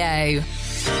Radio.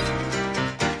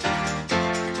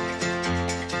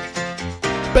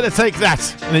 Better take that,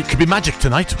 and it could be magic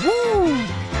tonight. Woo!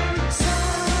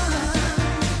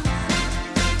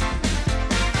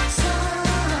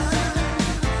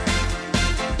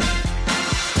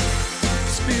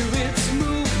 Spirits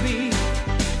move me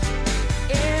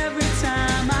every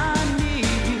time I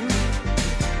need you.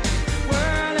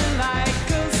 Whirling like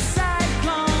a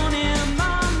cyclone in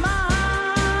my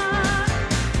mind.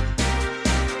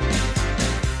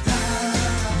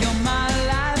 You're my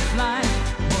lifeline,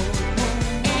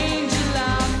 angel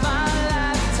of my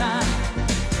lifetime.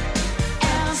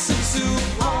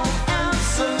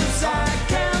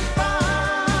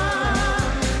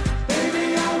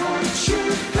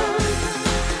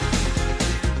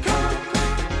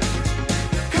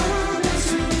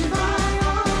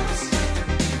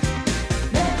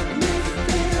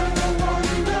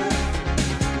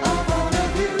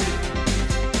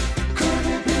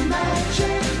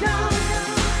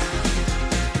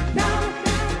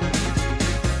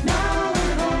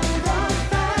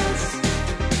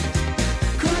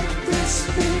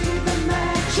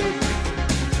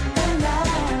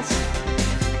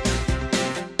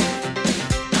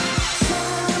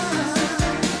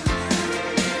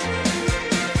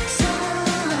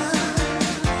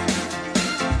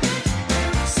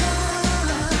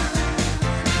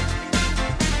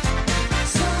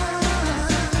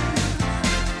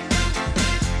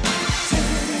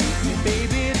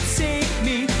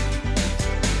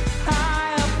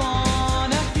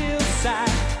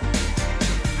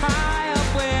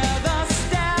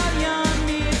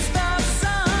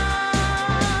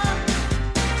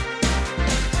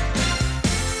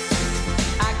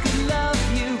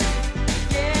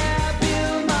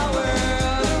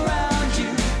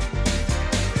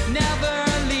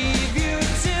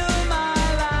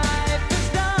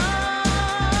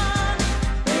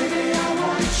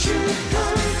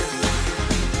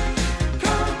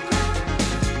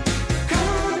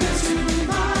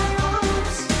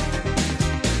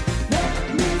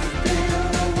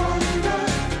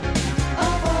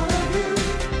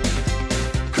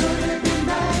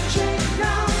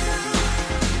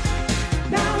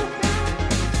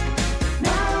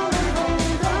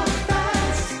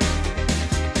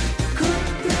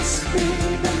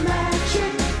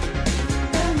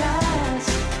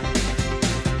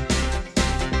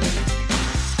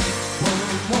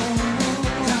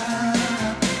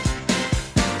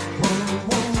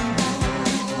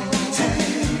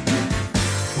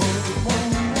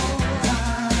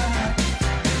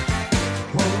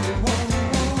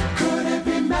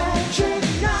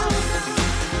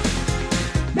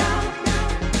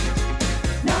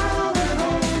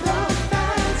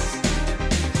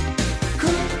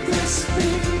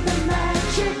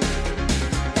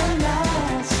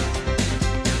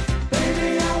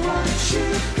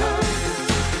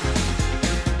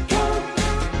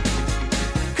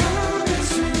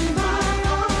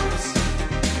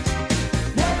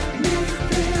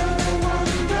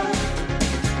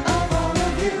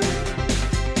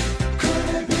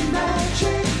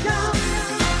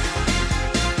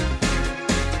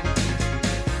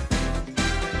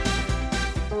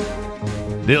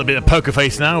 Little bit of Poker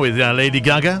Face now with Lady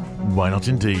Gaga. Why not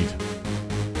indeed?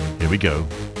 Here we go.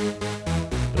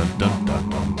 Dun, dun, dun,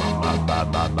 dun, ba, ba,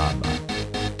 ba, ba, ba.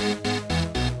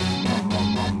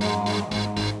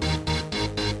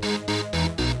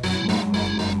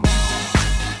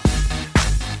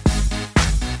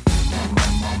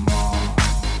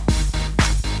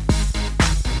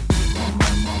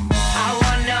 I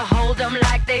wanna hold them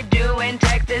like they do in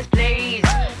Texas, please.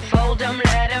 Fold them,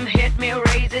 let them hit me,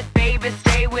 raise it, baby,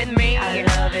 stay with me. I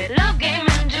love it. Love game,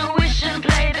 intuition,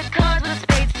 play the cards with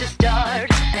spades to start.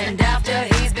 And after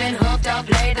he's been hooked, I'll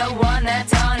play the one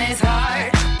that's on his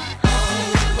heart.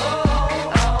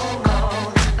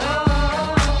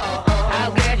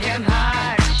 I'll get him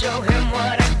hard, show him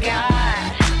what I got.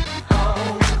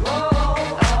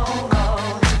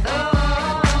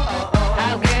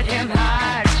 I'll get him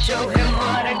hard, show him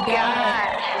what I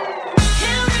got.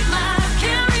 Can't read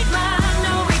my,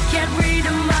 no, we can't read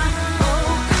my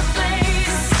poker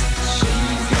face.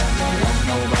 She's got no love,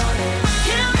 nobody.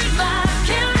 Can't read my,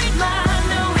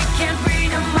 no, we can't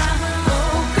read my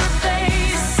poker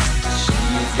face.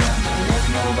 She's got no love,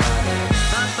 nobody.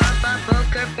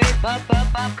 Poker face,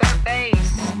 poker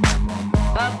face.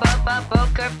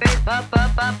 Poker face,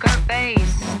 poker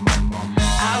face.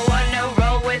 I wanna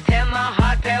roll with him, a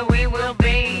hot pair we will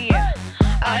be.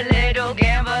 A little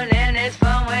gambling is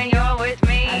fun when you're with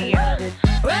me.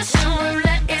 Russian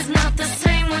roulette is not the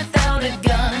same without a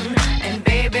gun. And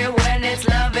baby, when it's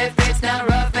love, if it's not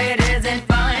rough, it isn't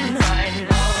fun.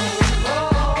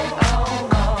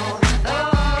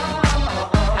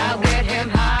 I'll get him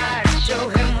hard, show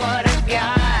him what I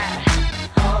got.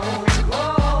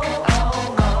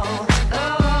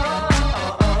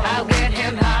 I'll get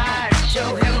him hard,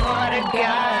 show him what I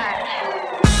got.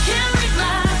 Can't read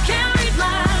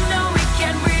my, no, we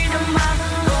can't read my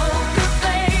poker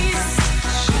face.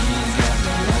 She's got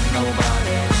no love,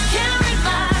 nobody. Can't read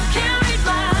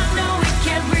my, no, we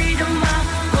can't read my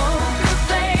poker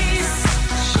face.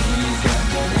 She's got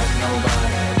no love,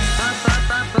 nobody.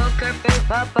 Poker face,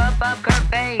 poker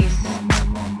face.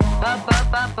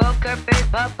 Poker face,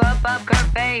 poker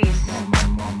face.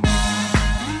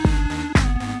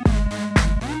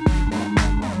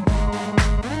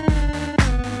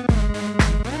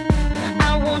 I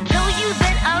won't tell you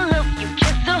that I love you,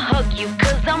 kiss or hug you,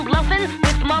 'cause I'm bluffing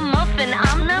with my muffin.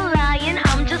 I'm not lying,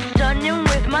 I'm just stunning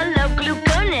with my love glue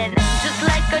gunning. Just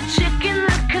like a chick in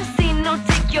the casino,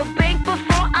 take your bank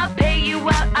before I pay you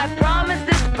out. I promise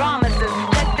this promises.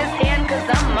 Check this hand 'cause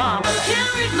I'm marvelous.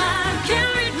 Can't read my,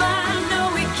 no,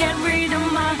 we can't read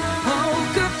my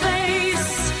poker face.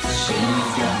 She's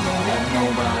got no love,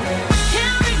 nobody.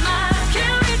 Can't read my,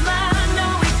 no,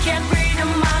 we can't read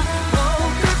my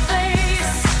poker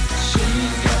face.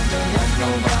 She's got no love,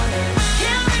 nobody.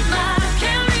 Can't read my,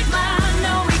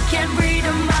 no, we can't read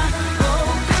my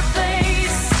poker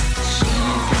face.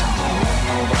 She's got no love,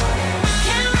 nobody.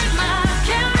 Can't read my,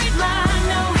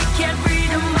 no, we can't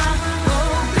read my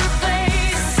poker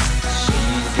face.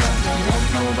 She's got no love,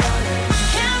 nobody.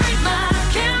 Can't read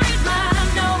my,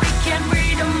 no, we can't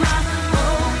read my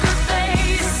poker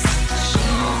face.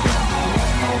 She's got no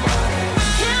love, nobody.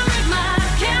 Can't read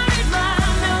my,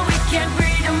 no, we can't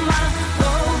read my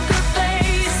poker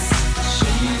face.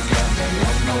 She's got no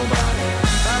love, nobody.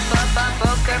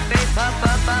 Poker face,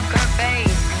 poker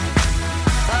face.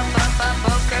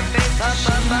 Poker face,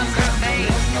 poker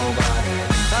face. Nobody.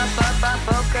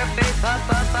 Poker face,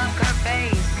 poker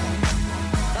face.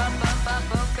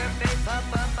 Poker face,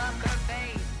 poker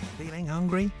face. Feeling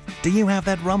hungry? Do you have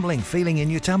that rumbling feeling in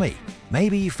your tummy?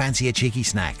 Maybe you fancy a cheeky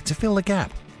snack to fill the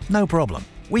gap. No problem.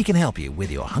 We can help you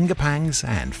with your hunger pangs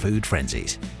and food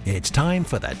frenzies. It's time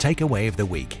for the takeaway of the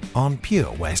week on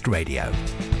Pure West Radio.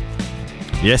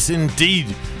 Yes,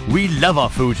 indeed. We love our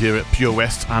food here at Pure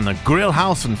West, and the Grill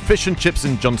House and Fish and Chips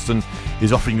in Johnston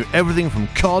is offering you everything from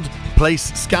cod,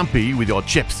 plaice, scampi with your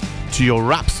chips, to your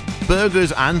wraps,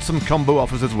 burgers, and some combo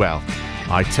offers as well.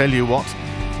 I tell you what,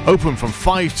 open from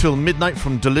 5 till midnight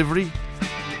from delivery.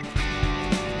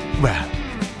 Well,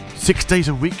 6 days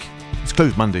a week. It's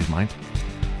closed Mondays, mind.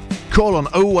 Call on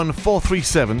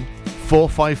 01437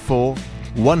 454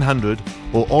 100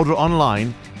 or order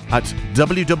online at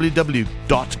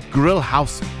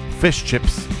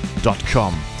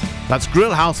www.grillhousefishchips.com. That's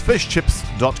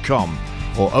grillhousefishchips.com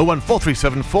or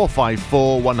 01437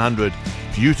 454 100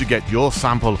 for you to get your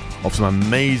sample of some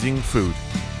amazing food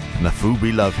and the food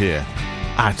we love here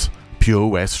at Pure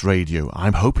West Radio.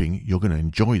 I'm hoping you're going to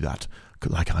enjoy that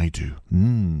like I do.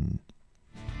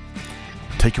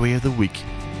 Takeaway of the week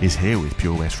is here with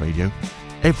Pure West Radio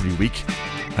every week,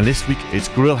 and this week it's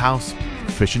Grill House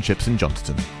Fish and Chips in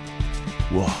Johnston.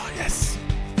 Whoa, yes.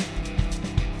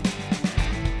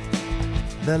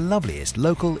 the loveliest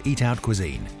local eat-out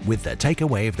cuisine with the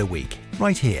takeaway of the week,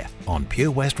 right here on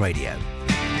Pure West Radio.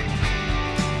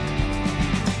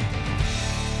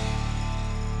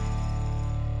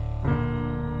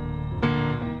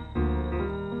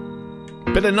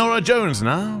 Bit of Nora Jones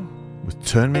now with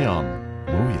Turn Me On.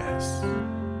 Oh, yes.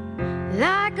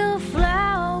 Like a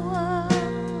flower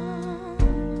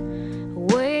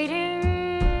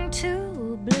waiting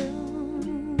to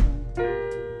bloom,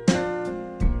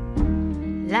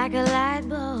 like a light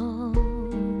bulb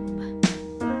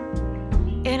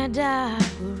in a dark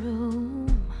room.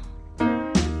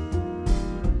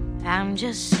 I'm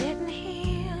just sitting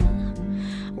here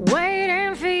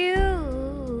waiting for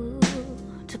you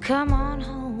to come on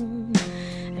home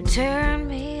and turn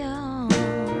me on.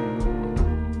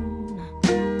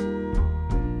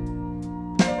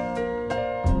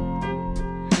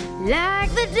 Like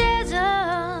the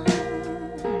desert,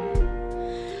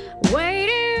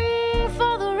 waiting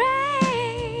for the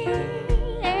rain,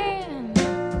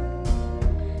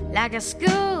 like a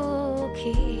school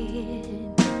kid,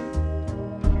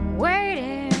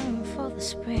 waiting for the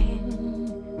spring.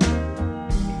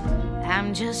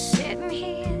 I'm just sitting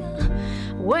here,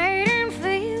 waiting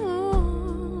for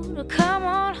you to come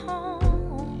on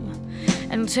home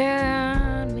and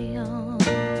turn me on.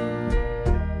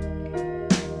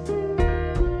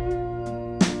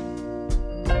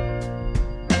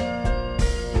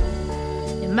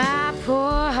 My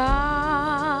poor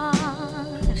heart,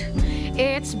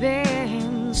 it's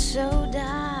been so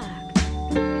dark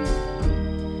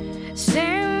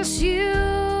since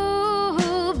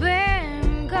you've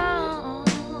been gone.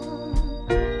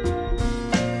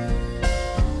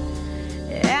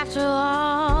 After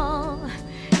all,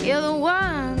 you're the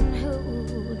one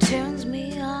who turns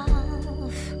me off,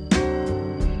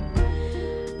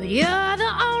 but you're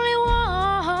the only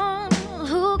one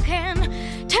who can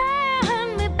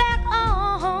turn me back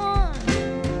on.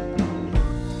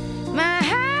 My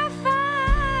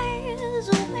hi-fi is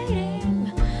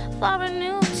waiting for a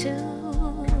new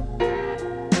tune.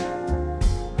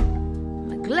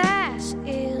 My glass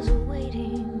is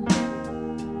waiting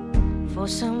for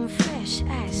some fresh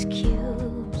ice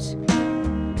cubes.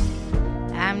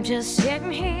 I'm just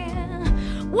sitting here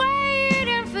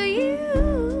waiting for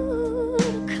you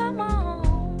to come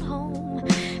on home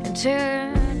and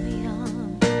turn me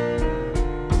on.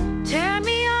 Turn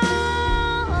me on.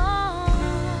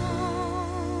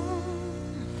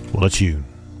 What a tune.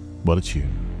 What a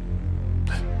tune.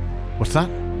 What's that?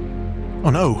 Oh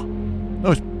no.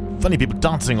 Oh, it's funny people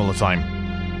dancing all the time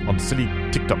on silly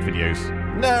TikTok videos.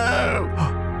 No!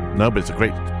 No, but it's a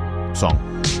great song.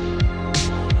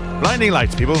 Blinding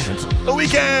lights, people. It's the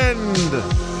weekend!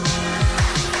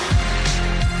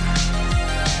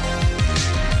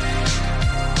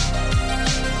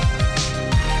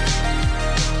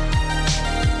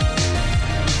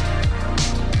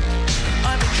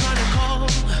 I've been trying to call.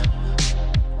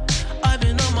 I've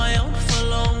been on my own for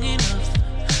long enough.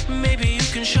 Maybe you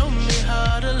can show me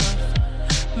how to love.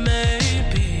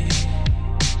 Maybe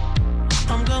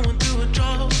I'm going through a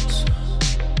drought.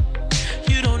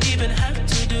 You don't even have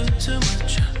to do too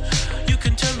much. You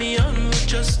can turn me on with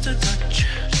just a touch,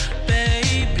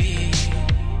 baby.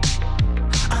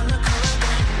 I look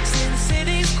around since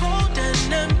city's cold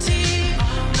and empty.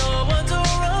 No one's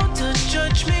around to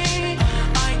judge me.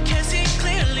 I can see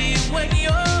clearly when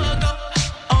you're gone.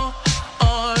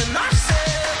 And I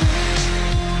said,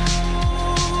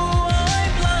 ooh,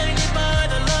 I'm blinded by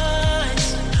the lights.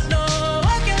 No,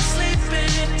 I can't sleep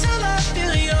until I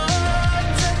feel your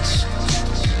touch.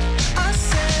 I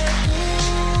said,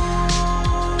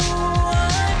 ooh,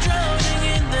 I'm drowning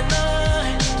in the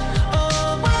night.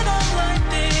 Oh, when I'm like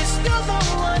this, you're the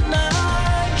one I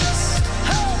just,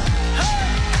 hey, hey,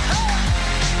 hey.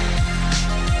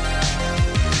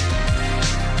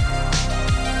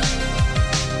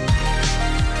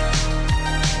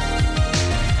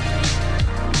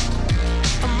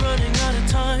 I'm running out of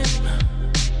time,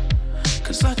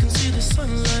 'cause I can see the sun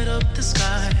light up the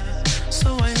sky.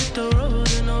 So I hit the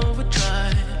road in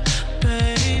overdrive,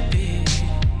 baby.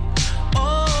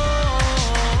 Oh,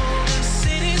 the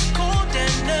city's cold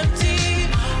and empty.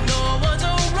 No one's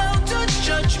around to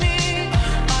judge me.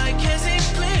 I can see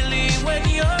clearly when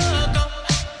you're gone.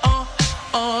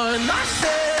 And I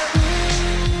said,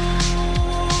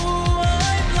 ooh,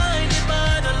 I'm blinded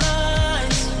by the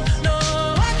lights. No,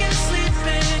 I can't sleep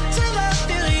until I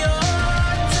feel your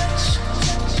touch.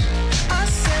 I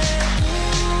said,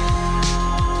 ooh,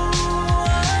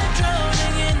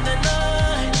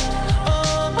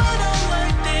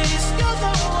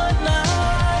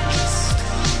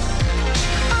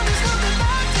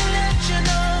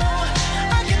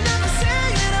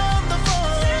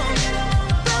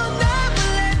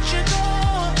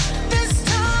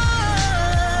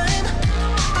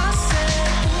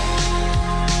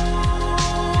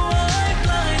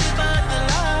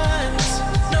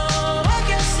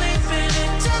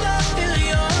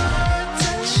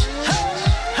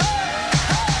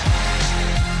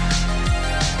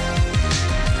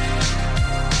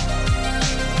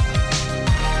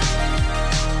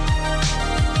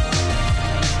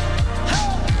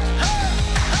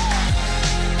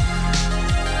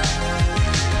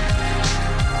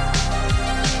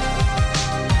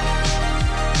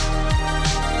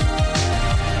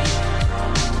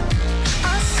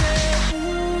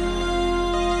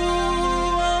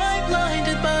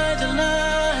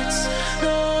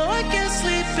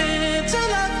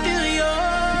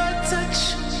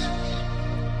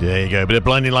 There you go, bit of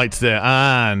blinding lights there,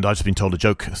 and I've just been told a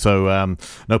joke, so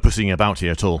no pussying about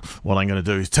here at all. What I'm going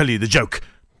to do is tell you the joke,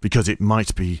 because it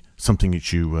might be something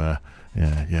that you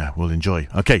will enjoy.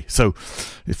 Okay, so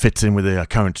it fits in with the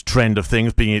current trend of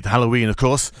things, being it Halloween, of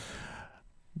course.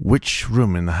 Which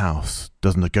room in the house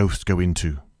doesn't a ghost go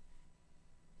into?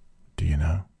 Do you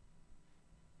know?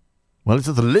 Well, it's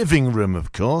the living room,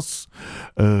 of course.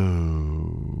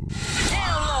 Oh.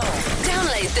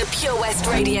 Download the Pure West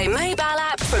Radio mobile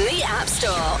app from the App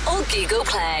Store or Google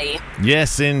Play.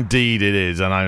 Yes, indeed it is, and